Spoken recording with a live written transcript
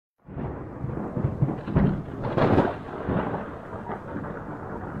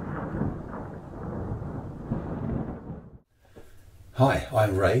Hi,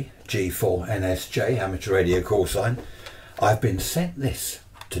 I'm Ray, G4NSJ, amateur radio call sign. I've been sent this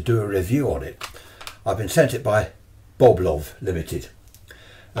to do a review on it. I've been sent it by Boblov Limited.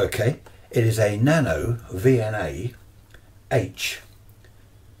 Okay, it is a NanoVNA-H.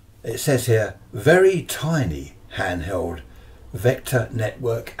 It says here, very tiny handheld vector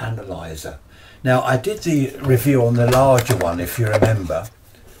network analyzer. Now, I did the review on the larger one, if you remember.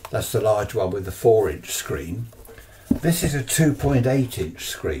 That's the large one with the 4-inch screen. This is a 2.8-inch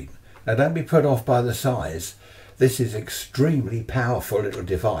screen. Now, don't be put off by the size. This is extremely powerful little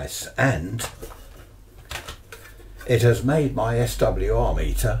device, and it has made my SWR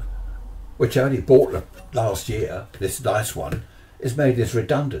meter, which I only bought last year, this nice one, is made this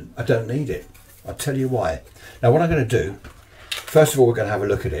redundant. I don't need it. I'll tell you why. Now, what I'm going to do, first of all, we're going to have a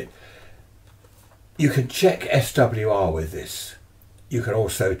look at it. You can check SWR with this. You can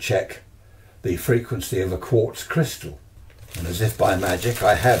also check the frequency of a quartz crystal. And as if by magic,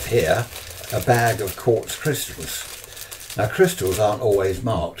 I have here a bag of quartz crystals. Now, crystals aren't always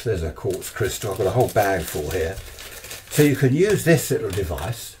marked. There's a quartz crystal. I've got a whole bag full here. So you can use this little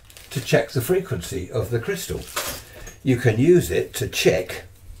device to check the frequency of the crystal. You can use it to check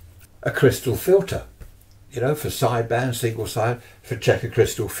a crystal filter, you know, for sideband, single side, for check a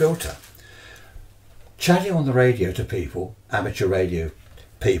crystal filter. Chatting on the radio to people, amateur radio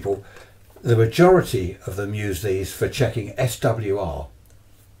people, the majority of them use these for checking SWR,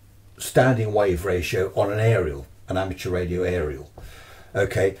 standing wave ratio, on an aerial, an amateur radio aerial.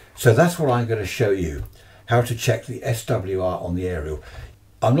 Okay, so that's what I'm going to show you, how to check the SWR on the aerial.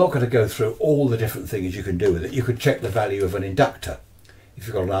 I'm not going to go through all the different things you can do with it. You could check the value of an inductor. If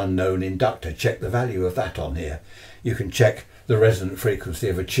you've got an unknown inductor, check the value of that on here. You can check the resonant frequency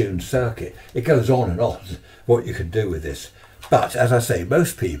of a tuned circuit. It goes on and on what you can do with this. But as I say,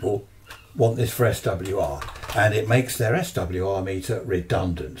 most people want this for SWR, and it makes their SWR meter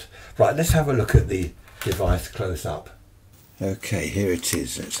redundant. Right, let's have a look at the device close up. Okay, here it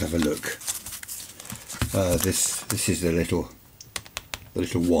is. Let's have a look. This is the little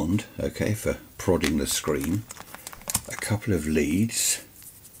wand, okay, for prodding the screen. A couple of leads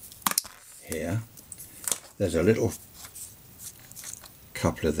here. There's a little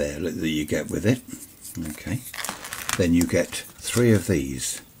coupler there that you get with it. Okay, then you get 3 of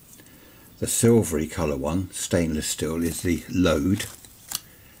these. The silvery colour one, stainless steel, is the load.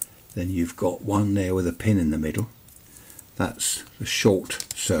 Then you've got one there with a pin in the middle. That's the short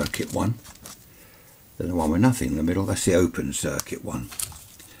circuit one. Then the one with nothing in the middle, that's the open circuit one.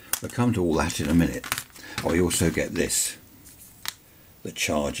 We'll come to all that in a minute. Oh, you also get this, the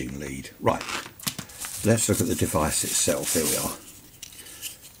charging lead. Right, let's look at the device itself. There we are.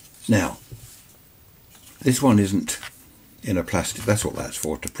 Now, this one isn't in a plastic, that's what that's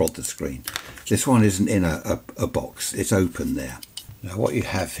for, to prod the screen. This one isn't in a box, it's open there. Now what you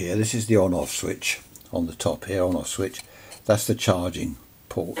have here, this is the on-off switch on the top here, on-off switch. That's the charging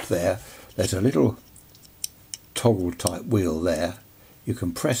port there. There's a little toggle type wheel there. You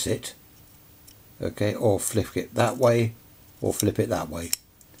can press it, okay, or flip it that way, or flip it that way.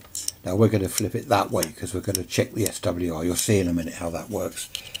 Now we're going to flip it that way because we're going to check the SWR. You'll see in a minute how that works.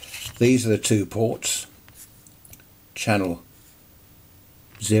 These are the 2 ports, channel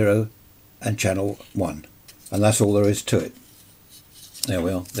 0 and channel 1, and that's all there is to it. There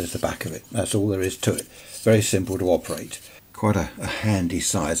we are, there's the back of it. That's all there is to it. Very simple to operate. Quite a handy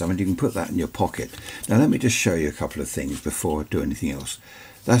size. I mean, you can put that in your pocket. Now let me just show you a couple of things before I do anything else.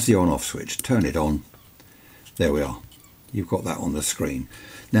 That's the on-off switch. Turn it on. There we are. You've got that on the screen.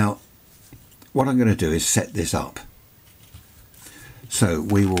 Now what I'm going to do is set this up. So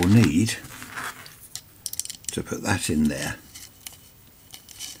we will need to put that in there.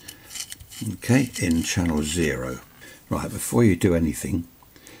 Okay, in channel 0. Right, before you do anything,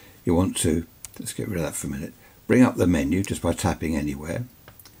 you want to, let's get rid of that for a minute, bring up the menu just by tapping anywhere,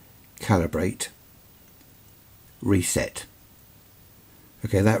 calibrate, reset.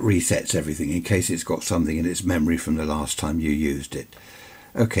 Okay, that resets everything in case it's got something in its memory from the last time you used it.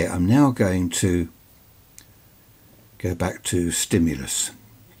 Okay, I'm now going to go back to stimulus.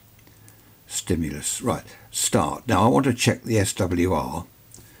 Stimulus, right, start. Now I want to check the SWR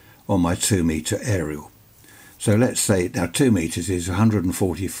on my 2 meter aerial. So let's say, now 2 meters is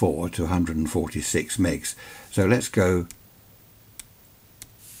 144 to 146 megs. So let's go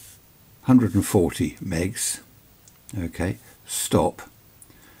 140 megs. Okay, stop.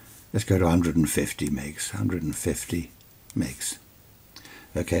 Let's go to 150 megs. 150 megs.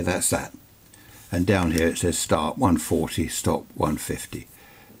 Okay, that's that. And down here it says start 140, stop 150.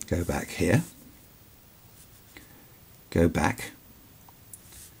 Go back here. Go back.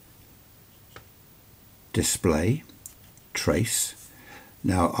 Display, trace,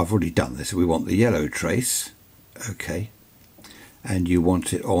 Now I've already done this. We want the yellow trace, okay, and you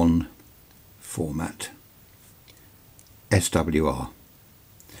want it on format SWR.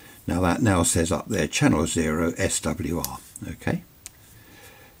 Now that now says up there channel 0 SWR, okay.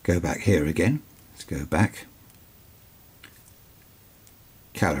 Go back here again, let's go back,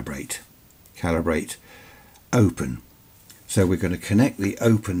 calibrate, open. So we're going to connect the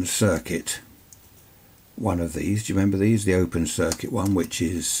open circuit, one of these, do you remember these, the open circuit one, which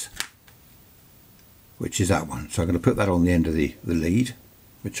is that one. So I'm going to put that on the end of the lead,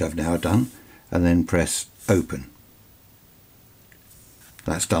 which I've now done, and then press open.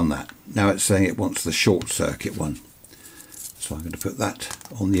 That's done that. Now it's saying it wants the short circuit one. So I'm going to put that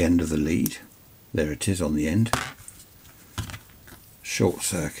on the end of the lead. There it is on the end. Short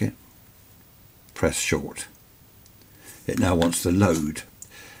circuit. Press short. It now wants the load,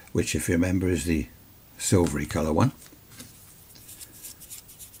 which if you remember is the silvery colour one.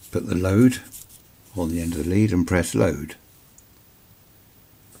 Put the load on the end of the lead and press load.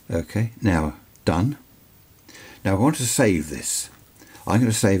 Okay, now done. Now I want to save this. I'm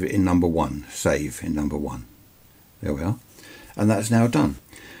going to save it in number 1. Save in number 1. There we are. And that's now done.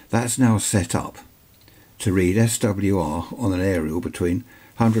 That's now set up to read SWR on an aerial between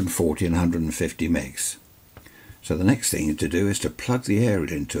 140 and 150 megs. So the next thing to do is to plug the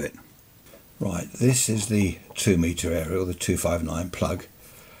aerial into it. Right, this is the 2 meter aerial, the 259 plug.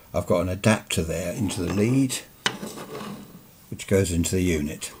 I've got an adapter there into the lead, which goes into the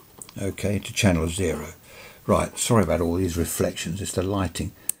unit, okay, to channel 0. Right, sorry about all these reflections, it's the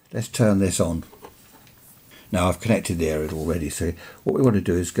lighting. Let's turn this on. Now I've connected the aerial already, so what we want to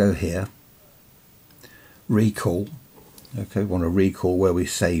do is go here, recall, okay, we want to recall where we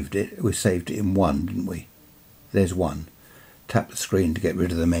saved it. We saved it in 1, didn't we? There's 1. Tap the screen to get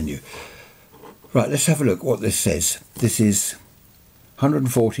rid of the menu. Right, let's have a look what this says. This is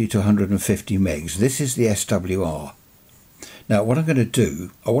 140 to 150 megs. This is the SWR. Now what I'm going to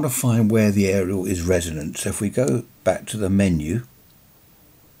do, I want to find where the aerial is resonant. So if we go back to the menu,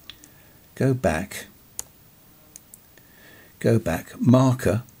 go back,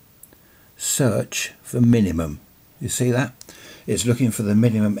 marker, search for minimum. You see that? It's looking for the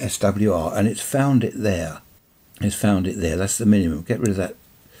minimum SWR and it's found it there. It's found it there. That's the minimum. Get rid of that.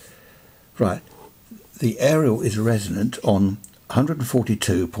 Right. The aerial is resonant on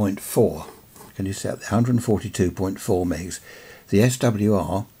 142.4. Can you see that? 142.4 megs. The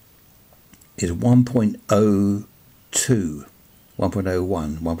SWR is 1.02, 1.01,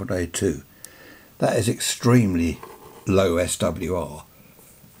 1.02. That is extremely low SWR.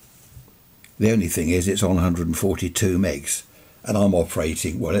 The only thing is it's on 142 megs. And I'm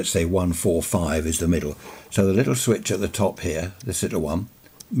operating, well, let's say 145 is the middle. So the little switch at the top here, this little one,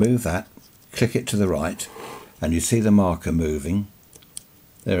 move that, click it to the right, and you see the marker moving.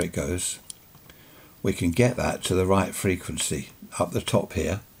 There it goes. We can get that to the right frequency. Up the top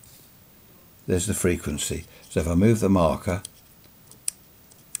here, there's the frequency. So if I move the marker,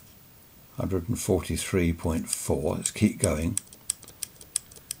 143.4, let's keep going,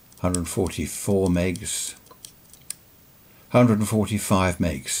 144 megs, 145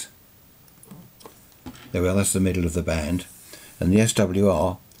 megs. There we are, that's the middle of the band. And the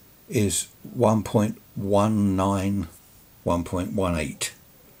SWR is 1.19, 1.18.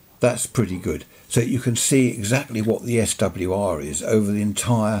 That's pretty good. So you can see exactly what the SWR is over the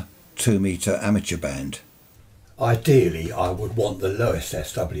entire 2 meter amateur band. Ideally, I would want the lowest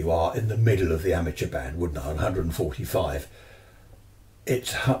SWR in the middle of the amateur band, wouldn't I, 145.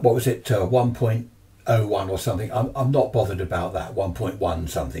 It's, what was it, 1.01 or something. I'm not bothered about that, 1.1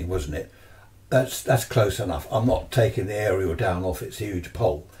 something, wasn't it? That's close enough. I'm not taking the aerial down off its huge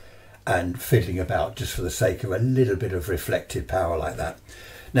pole and fiddling about just for the sake of a little bit of reflected power like that.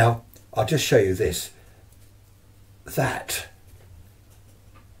 Now, I'll just show you this. That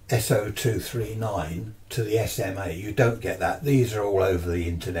SO239 to the SMA, you don't get that. These are all over the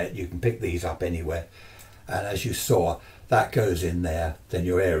internet. You can pick these up anywhere. And as you saw, that goes in there, then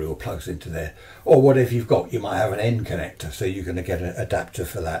your aerial plugs into there. Or whatever you've got, you might have an N connector, so you're going to get an adapter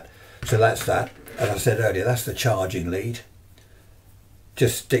for that. So that's that. As I said earlier, that's the charging lead.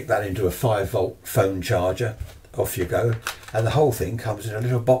 Just stick that into a 5-volt phone charger. Off you go, and the whole thing comes in a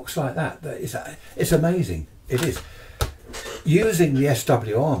little box like that. It's amazing. It is. Using the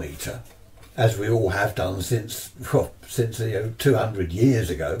SWR meter, as we all have done since 200 years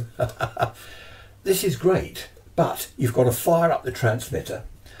ago, this is great. But you've got to fire up the transmitter,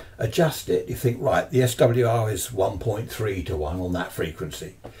 adjust it. You think, right, the SWR is 1.3 to 1 on that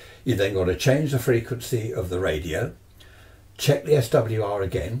frequency. You then got to change the frequency of the radio, check the SWR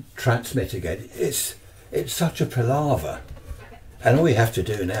again, transmit again. It's such a palaver. And all you have to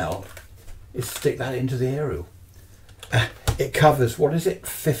do now is stick that into the aerial. It covers, what is it,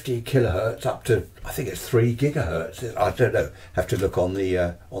 50 kilohertz up to, I think it's 3 gigahertz. I don't know, have to look on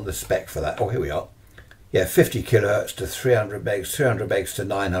the spec for that. Oh, here we are. Yeah, 50 kilohertz to 300 megs, 300 megs to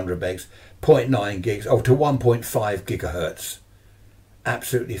 900 megs, 0.9 gigs, oh, to 1.5 gigahertz.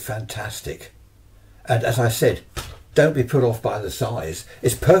 Absolutely fantastic. And as I said, don't be put off by the size.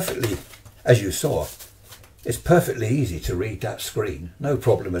 It's perfectly, as you saw, it's perfectly easy to read that screen. No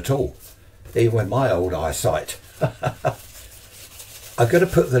problem at all. Even with my old eyesight. I'm going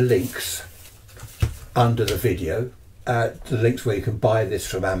to put the links under the video, the links where you can buy this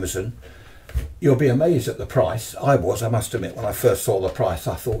from Amazon. You'll be amazed at the price. I must admit, when I first saw the price,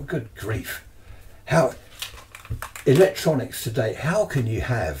 I thought, good grief. How electronics today, how can you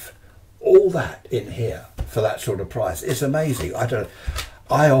have all that in here for that sort of price? It's amazing.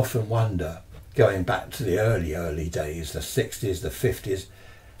 I often wonder, going back to the early days, the 60s, the 50s,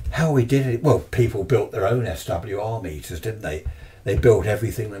 how we did it. Well, people built their own SWR meters, didn't they? They built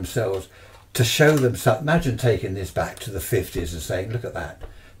everything themselves to show them. Imagine taking this back to the 50s and saying, look at that.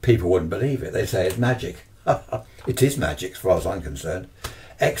 People wouldn't believe it. They'd say it's magic. It is magic as far as I'm concerned.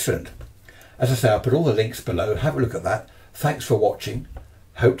 Excellent. As I say, I'll put all the links below. Have a look at that. Thanks for watching.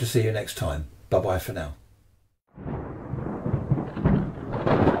 Hope to see you next time. Bye-bye for now.